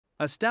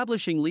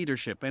Establishing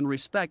leadership and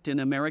respect in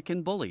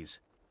American Bullies.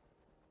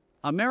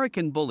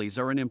 American Bullies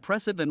are an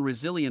impressive and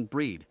resilient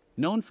breed,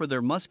 known for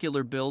their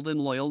muscular build and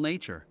loyal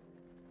nature.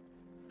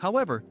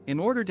 However, in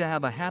order to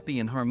have a happy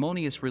and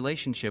harmonious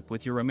relationship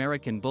with your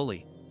American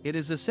Bully, it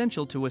is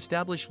essential to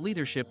establish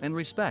leadership and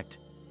respect.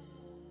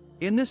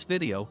 In this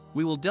video,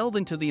 we will delve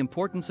into the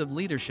importance of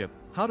leadership,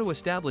 how to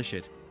establish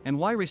it, and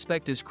why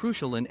respect is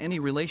crucial in any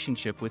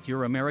relationship with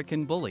your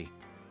American Bully.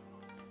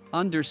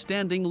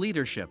 Understanding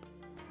leadership.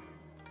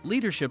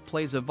 Leadership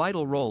plays a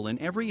vital role in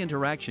every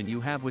interaction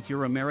you have with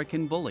your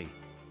American Bully.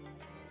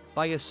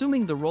 By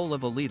assuming the role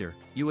of a leader,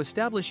 you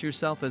establish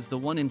yourself as the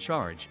one in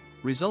charge,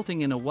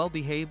 resulting in a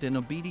well-behaved and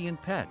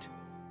obedient pet.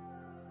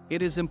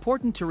 It is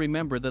important to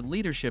remember that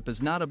leadership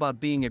is not about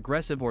being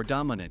aggressive or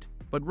dominant,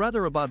 but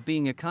rather about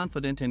being a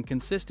confident and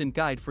consistent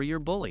guide for your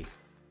bully.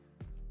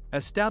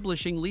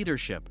 Establishing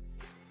leadership.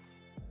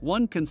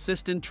 1.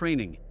 Consistent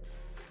training.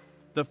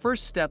 The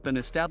first step in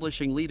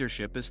establishing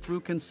leadership is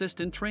through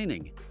consistent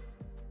training.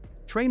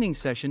 Training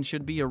sessions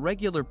should be a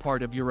regular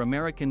part of your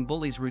American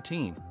Bully's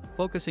routine,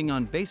 focusing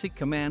on basic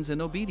commands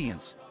and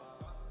obedience.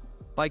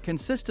 By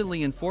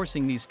consistently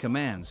enforcing these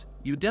commands,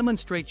 you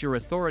demonstrate your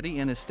authority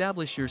and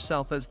establish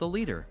yourself as the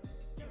leader.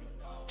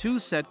 2.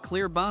 Set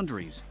clear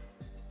boundaries.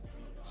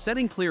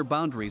 Setting clear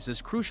boundaries is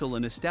crucial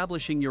in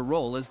establishing your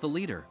role as the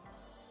leader.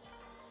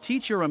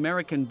 Teach your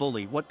American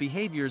Bully what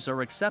behaviors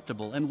are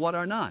acceptable and what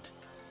are not.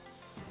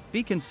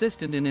 Be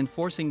consistent in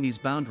enforcing these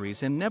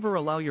boundaries and never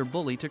allow your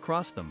bully to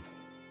cross them.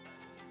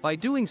 By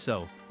doing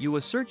so, you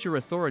assert your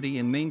authority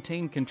and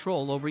maintain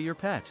control over your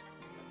pet.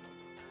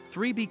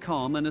 3. Be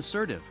calm and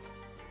assertive.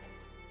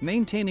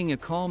 Maintaining a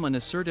calm and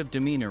assertive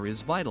demeanor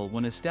is vital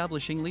when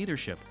establishing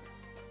leadership.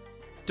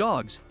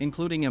 Dogs,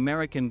 including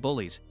American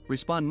Bullies,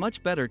 respond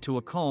much better to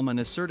a calm and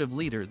assertive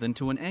leader than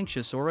to an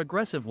anxious or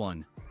aggressive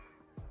one.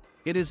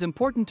 It is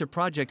important to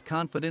project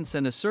confidence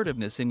and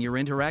assertiveness in your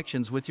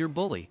interactions with your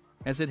bully,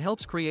 as it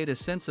helps create a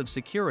sense of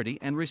security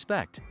and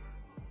respect.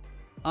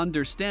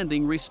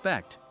 Understanding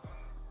respect.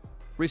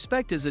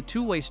 Respect is a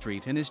two-way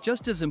street and is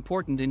just as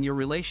important in your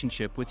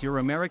relationship with your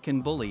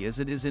American Bully as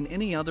it is in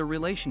any other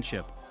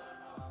relationship.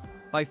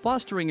 By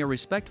fostering a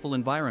respectful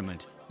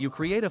environment, you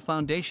create a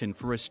foundation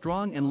for a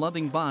strong and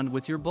loving bond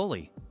with your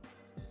bully.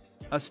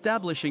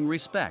 Establishing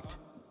respect.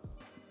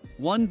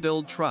 1.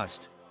 Build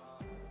trust.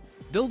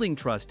 Building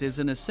trust is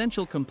an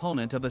essential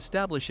component of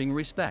establishing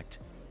respect.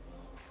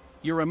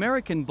 Your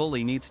American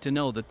Bully needs to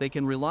know that they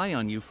can rely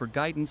on you for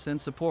guidance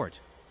and support.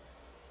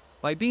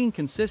 By being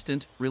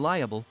consistent,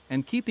 reliable,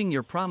 and keeping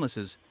your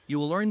promises, you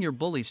will earn your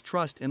bully's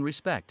trust and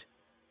respect.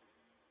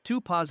 2.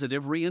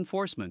 Positive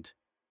reinforcement.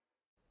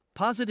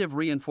 Positive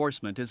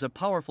reinforcement is a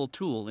powerful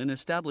tool in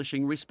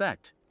establishing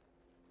respect.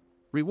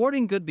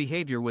 Rewarding good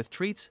behavior with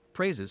treats,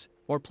 praises,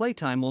 or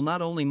playtime will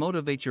not only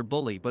motivate your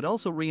bully but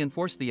also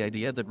reinforce the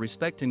idea that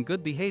respect and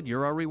good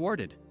behavior are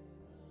rewarded.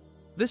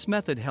 This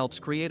method helps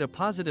create a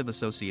positive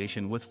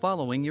association with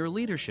following your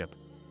leadership.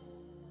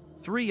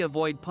 3.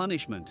 Avoid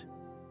punishment.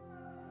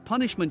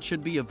 Punishment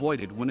should be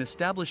avoided when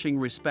establishing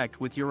respect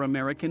with your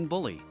American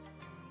Bully.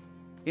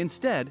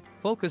 Instead,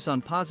 focus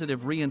on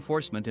positive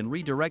reinforcement and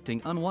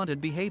redirecting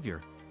unwanted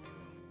behavior.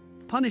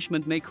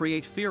 Punishment may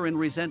create fear and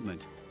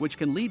resentment, which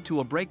can lead to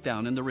a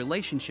breakdown in the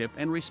relationship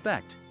and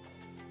respect.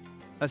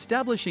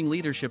 Establishing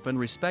leadership and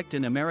respect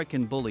in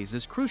American Bullies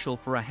is crucial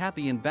for a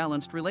happy and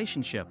balanced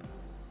relationship.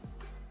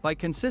 By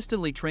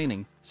consistently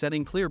training,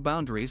 setting clear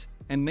boundaries,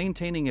 and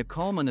maintaining a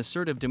calm and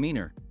assertive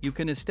demeanor, you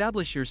can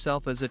establish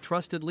yourself as a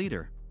trusted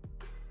leader.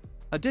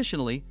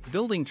 Additionally,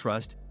 building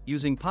trust,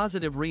 using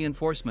positive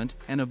reinforcement,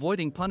 and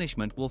avoiding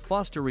punishment will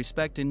foster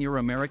respect in your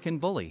American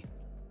Bully.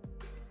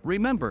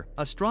 Remember,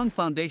 a strong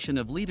foundation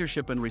of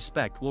leadership and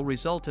respect will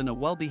result in a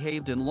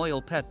well-behaved and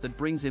loyal pet that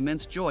brings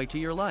immense joy to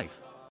your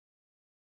life.